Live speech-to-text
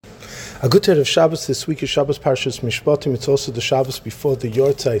A good day of Shabbos this week is Shabbos Parshas Mishpatim. It's also the Shabbos before the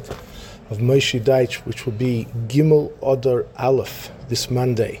Yortzeit of Moshe Deitch, which will be Gimel Adar Aleph this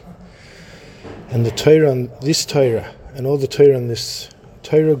Monday. And the Torah on this Torah, and all the Torah in this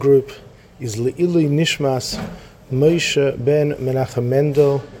Torah group, is Le'ilui Nishmas Moshe ben Menachem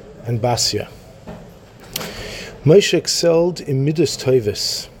Mendel and Basya. Moshe excelled in Midas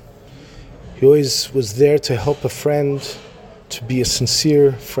Tovis. He always was there to help a friend, to be a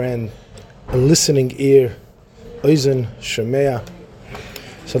sincere friend, a listening ear, oizen shemea.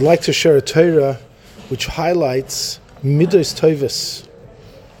 So I'd like to share a Torah which highlights midos tovis,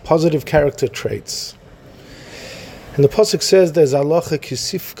 positive character traits. And the pasuk says, "There's halacha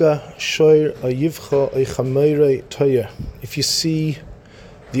kisifka shoir ayivcha aychameire toya." If you see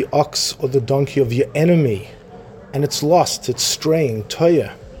the ox or the donkey of your enemy, and it's lost, it's straying,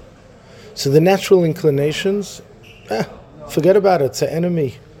 toya. So the natural inclinations, forget about it. It's an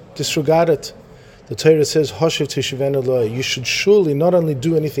enemy. Disregard it. The Torah says, "Hoshev tishiven Eloi." You should surely not only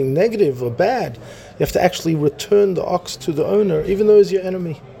do anything negative or bad, you have to actually return the ox to the owner, even though he's your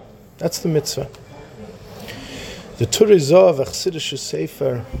enemy. That's the mitzvah. The Turizah of Chassidus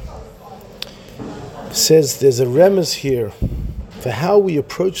Sefer says there's a remez here for how we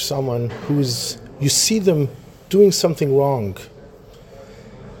approach someone who is, you see them doing something wrong.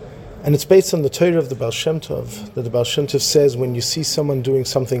 And it's based on the Torah of the Baal Shem Tov, that the Baal Shem Tov says when you see someone doing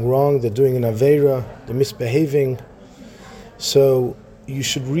something wrong, they're doing an aveira, they're misbehaving, so you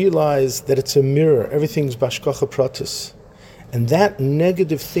should realize that it's a mirror. Everything's bashkacha pratis. And that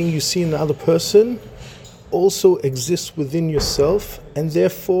negative thing you see in the other person also exists within yourself, and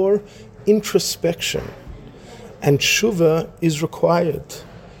therefore introspection and tshuva is required.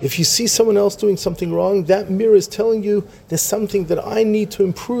 If you see someone else doing something wrong, that mirror is telling you there's something that I need to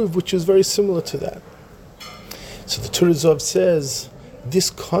improve, which is very similar to that. So the Turizov says this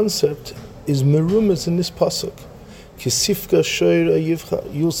concept is merumas in this pasuk. Kisifka shoir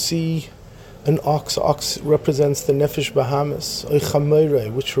ayivcha. You'll see an ox. Ox represents the nefesh bahamas.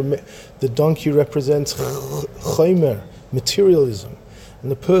 Oychameire, which the donkey represents chaymer, materialism,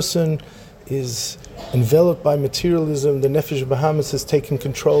 and the person is enveloped by materialism. The nefesh bahamas has taken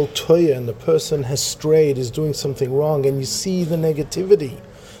control, toya, and the person has strayed, is doing something wrong, and you see the negativity.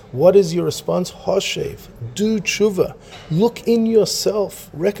 What is your response? Hoshev, do tshuva. Look in yourself.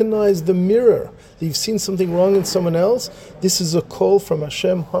 Recognize the mirror. That you've seen something wrong in someone else. This is a call from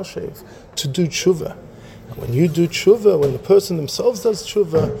Hashem, Hoshev, to do tshuva. And when you do tshuva, when the person themselves does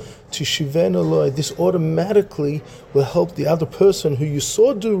tshuva, tishiven Eloi, this automatically will help the other person who you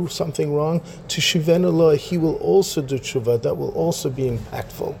saw do something wrong, tishiven Eloi, he will also do tshuva. That will also be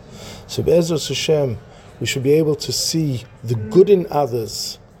impactful. So Be'ezras Hashem, we should be able to see the good in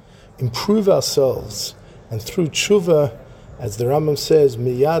others, improve ourselves, and through tshuva, as the Rambam says,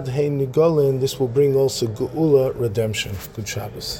 miyad hein nigolin, this will bring also geula, redemption. Good Shabbos.